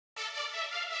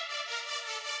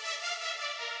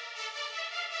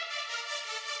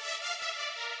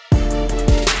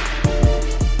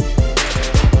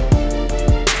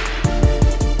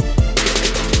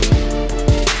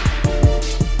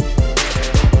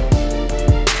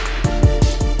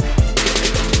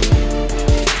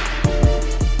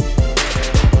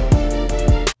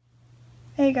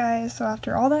Hey guys, so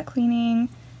after all that cleaning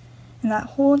and that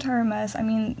whole entire mess, I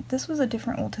mean, this was a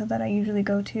different Ulta that I usually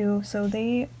go to, so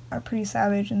they are pretty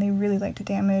savage and they really like to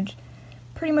damage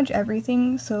pretty much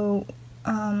everything. So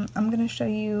I'm gonna show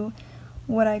you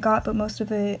what I got, but most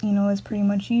of it, you know, is pretty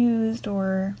much used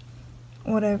or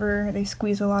whatever. They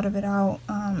squeeze a lot of it out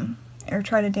or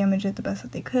try to damage it the best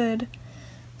that they could.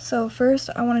 So first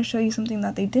I want to show you something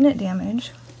that they didn't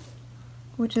damage,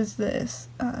 which is this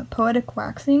Poetic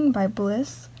Waxing by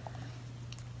Bliss.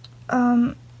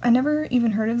 I never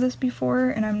even heard of this before,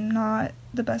 and I'm not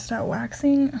the best at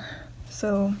waxing,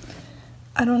 so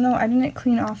I don't know. I didn't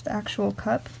clean off the actual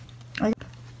cup. I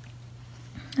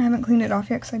haven't cleaned it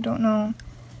off yet because I don't know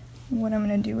what I'm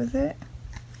going to do with it.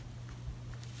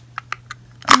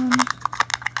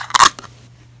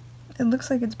 It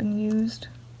looks like it's been used,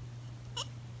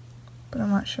 but I'm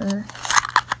not sure.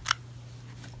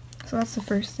 So that's the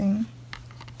first thing.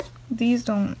 These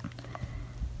don't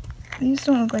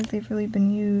look like they've really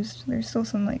been used. There's still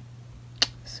some like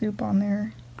soup on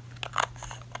there.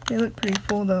 They look pretty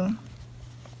full though.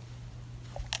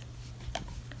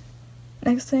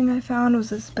 Next thing I found was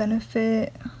this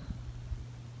Benefit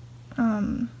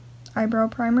eyebrow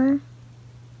primer.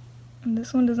 And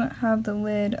this one doesn't have the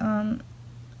lid. I'm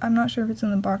not sure if it's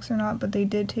in the box or not, but they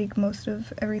did take most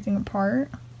of everything apart.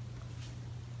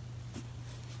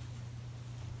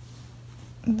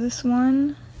 This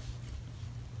one,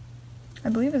 I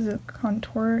believe, is a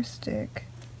contour stick.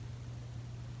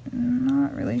 I'm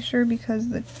not really sure because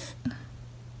the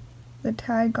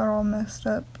tag got all messed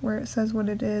up where it says what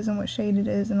it is and what shade it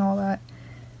is, and all that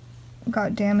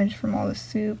got damaged from all the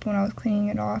soup when I was cleaning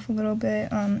it off a little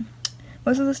bit.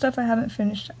 Most of the stuff I haven't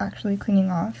finished actually cleaning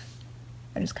off.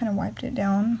 I just kind of wiped it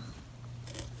down.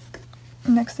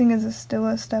 Next thing is a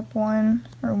Stila Step 1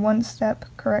 or One Step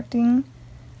Correcting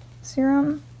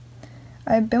Serum.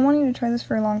 I've been wanting to try this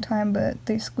for a long time, but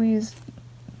they squeezed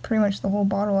pretty much the whole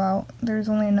bottle out. There's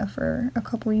only enough for a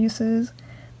couple uses,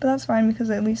 but that's fine because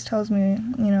it at least tells me,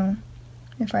 you know,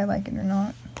 if I like it or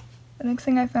not. The next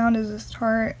thing I found is this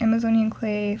Tarte Amazonian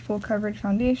Clay Full Coverage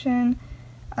Foundation.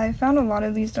 I found a lot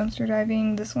of these dumpster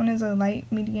diving. This one is a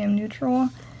light, medium, neutral.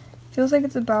 Feels like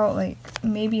it's about like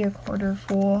maybe a quarter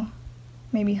full,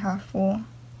 maybe half full.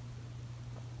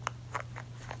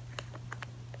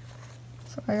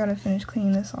 So I gotta finish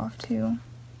cleaning this off too.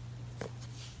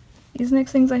 These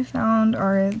next things I found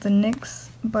are the NYX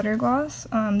Butter Gloss.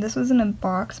 This was in a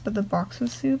box, but the box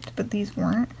was souped, but these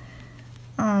weren't.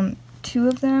 Two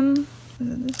of them, is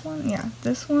it this one? Yeah,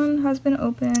 this one has been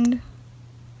opened.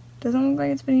 Doesn't look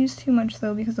like it's been used too much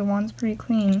though because the wand's pretty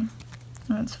clean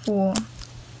and it's full.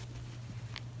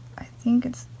 I think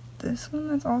it's this one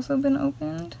that's also been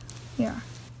opened. Yeah.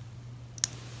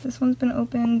 This one's been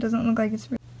opened, doesn't look like it's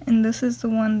and this is the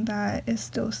one that is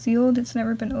still sealed. It's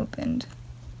never been opened.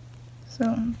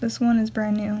 So this one is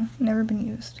brand new, never been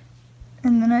used.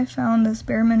 And then I found this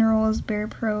Bare Minerals Bare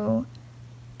Pro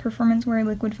Performance Wear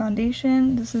Liquid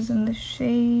Foundation. This is in the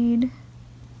shade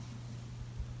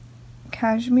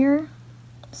Cashmere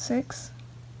 6.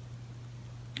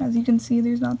 As you can see,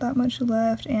 there's not that much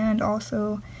left, and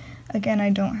also, again, I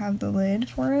don't have the lid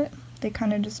for it. They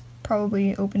kind of just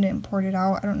probably opened it and poured it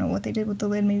out. I don't know what they did with the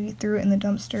lid, maybe threw it in the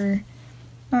dumpster,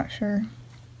 not sure.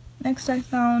 Next I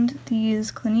found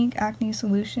these Clinique Acne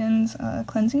Solutions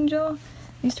cleansing gel.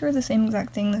 These two are the same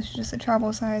exact thing. This is just a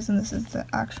travel size and this is the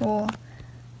actual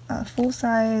full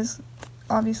size.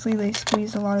 Obviously they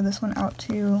squeezed a lot of this one out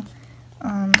too,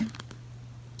 and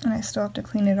I still have to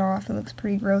clean it off. It looks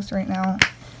pretty gross right now.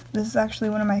 This is actually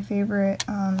one of my favorite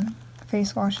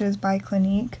face washes by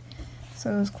Clinique.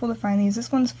 So it was cool to find these.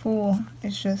 This one's full,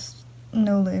 it's just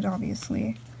no lid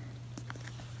obviously.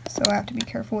 So I have to be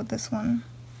careful with this one.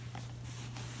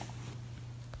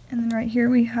 And then right here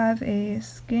we have a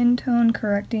Skin Tone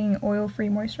Correcting Oil-Free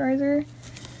Moisturizer.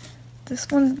 This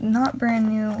one's not brand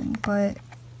new, but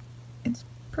it's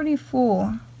pretty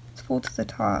full. It's full to the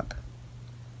top.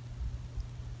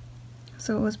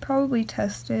 So it was probably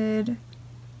tested,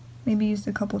 maybe used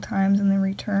a couple times and then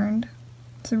returned.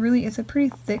 It's a pretty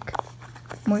thick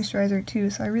moisturizer too,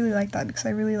 so I really like that because I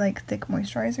really like thick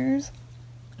moisturizers.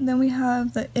 And then we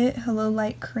have the IT Hello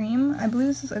Light Cream. I believe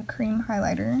this is a cream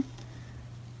highlighter.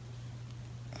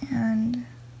 And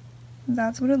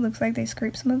that's what it looks like. They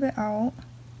scraped some of it out.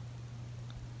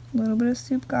 A little bit of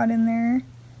soup got in there.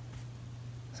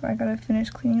 So I gotta finish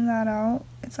cleaning that out.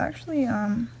 It's actually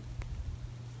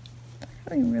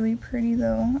really pretty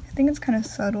though. I think it's kind of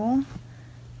subtle.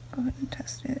 Go ahead and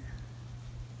test it.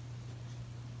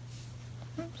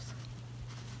 Oops.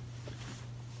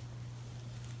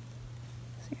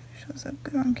 See if it shows up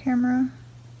good on camera.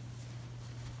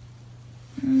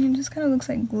 It just kind of looks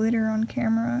like glitter on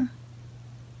camera.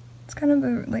 It's kind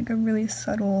of like a really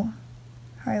subtle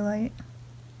highlight.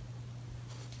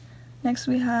 Next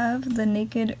we have the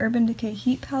Naked Urban Decay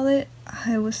Heat palette.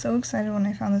 I was so excited when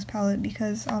I found this palette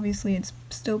because obviously it's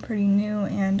still pretty new,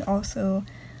 and also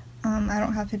I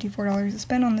don't have $54 to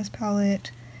spend on this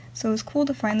palette. So it was cool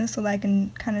to find this so that I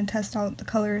can kind of test out the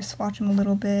colors, swatch them a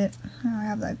little bit. I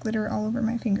have that glitter all over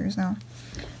my fingers now.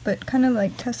 But kind of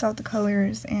like test out the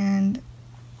colors and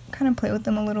kind of play with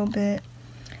them a little bit.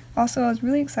 Also, I was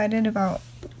really excited about,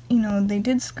 you know, they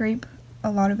did scrape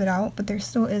a lot of it out, but there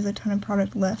still is a ton of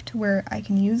product left to where I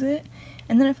can use it.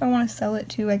 And then if I want to sell it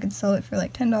too, I could sell it for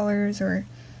like $10 or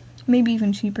maybe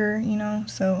even cheaper, you know,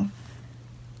 so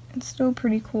it's still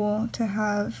pretty cool to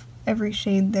have every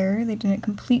shade there. They didn't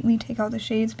completely take out the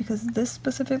shades because this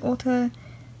specific Ulta,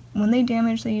 when they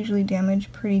damage, they usually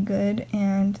damage pretty good,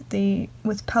 and they,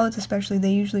 with palettes especially,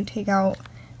 they usually take out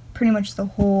pretty much the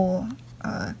whole,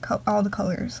 all the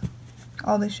colors,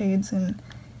 all the shades, and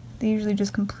they usually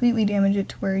just completely damage it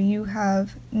to where you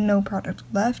have no product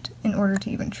left in order to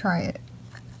even try it.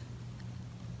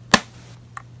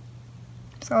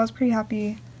 So I was pretty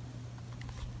happy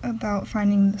about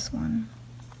finding this one.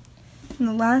 And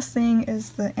the last thing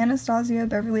is the Anastasia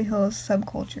Beverly Hills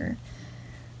Subculture.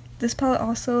 This palette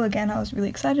also, again, I was really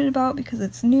excited about because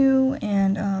it's new,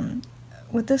 and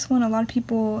with this one, a lot of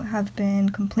people have been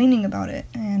complaining about it,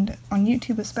 and on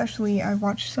YouTube especially, I've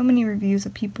watched so many reviews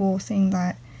of people saying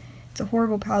that it's a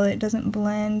horrible palette, it doesn't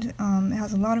blend, it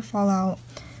has a lot of fallout.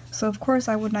 So of course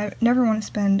I would never want to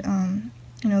spend,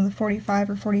 you know, the $45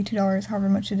 or $42, however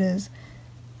much it is,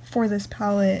 for this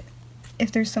palette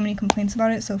if there's so many complaints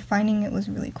about it. So finding it was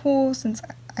really cool since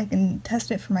I can test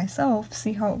it for myself,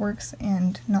 see how it works,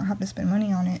 and not have to spend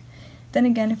money on it. Then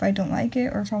again, if I don't like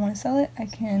it or if I want to sell it, I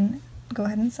can go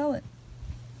ahead and sell it.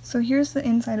 So here's the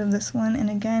inside of this one, and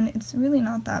again, it's really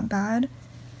not that bad.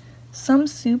 Some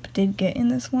soup did get in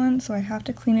this one, so I have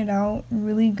to clean it out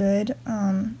really good.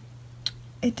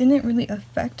 It didn't really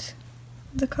affect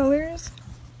the colors.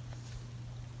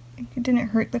 It didn't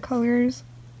hurt the colors.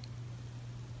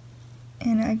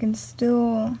 And I can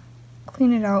still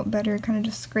clean it out better, kind of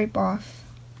just scrape off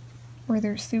where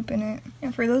there's soup in it.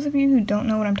 And for those of you who don't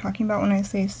know what I'm talking about when I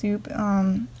say soup,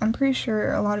 I'm pretty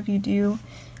sure a lot of you do,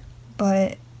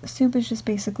 but soup is just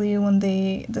basically when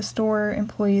the store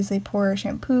employees, they pour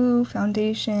shampoo,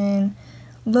 foundation,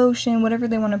 lotion, whatever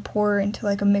they want to pour into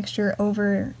like a mixture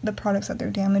over the products that they're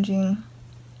damaging,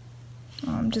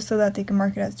 just so that they can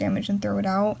mark it as damaged and throw it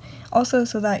out. Also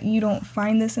so that you don't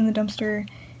find this in the dumpster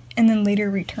and then later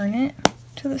return it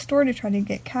to the store to try to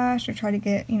get cash or try to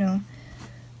get, you know,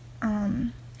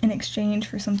 in exchange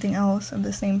for something else of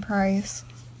the same price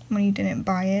when you didn't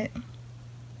buy it.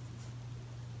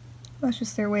 That's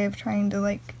just their way of trying to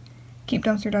like keep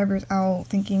dumpster divers out,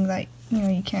 thinking that, you know,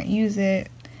 you can't use it,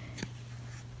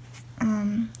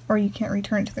 or you can't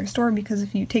return it to their store, because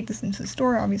if you take this into the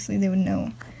store, obviously they would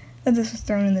know that this was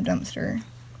thrown in the dumpster.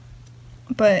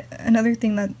 But another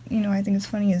thing that, you know, I think is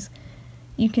funny is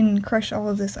you can crush all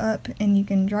of this up and you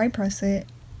can dry press it,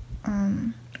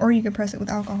 or you could press it with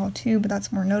alcohol too, but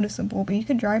that's more noticeable. But you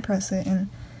could dry press it and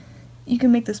you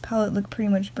can make this palette look pretty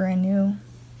much brand new.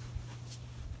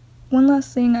 One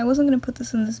last thing, I wasn't going to put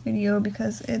this in this video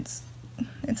because it's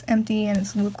empty and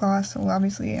it's lip gloss, so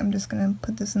obviously I'm just going to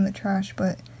put this in the trash,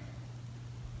 but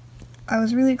I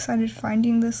was really excited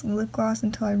finding this lip gloss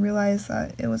until I realized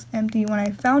that it was empty. When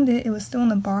I found it, it was still in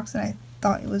the box and I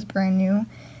thought it was brand new.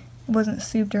 It wasn't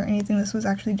souped or anything, this was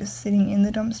actually just sitting in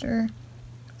the dumpster.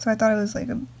 So I thought it was like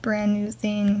a brand new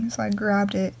thing, so I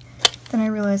grabbed it. Then I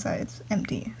realized that it's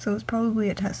empty, so it was probably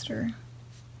a tester.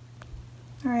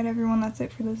 Alright everyone, that's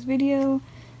it for this video.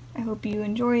 I hope you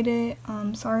enjoyed it.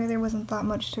 Sorry there wasn't that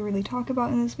much to really talk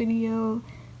about in this video.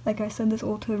 Like I said, this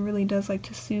Ulta really does like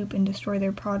to soup and destroy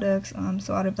their products,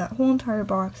 so out of that whole entire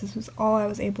box, this was all I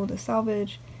was able to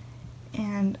salvage,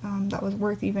 and that was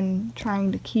worth even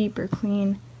trying to keep or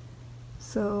clean.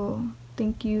 So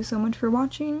thank you so much for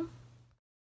watching.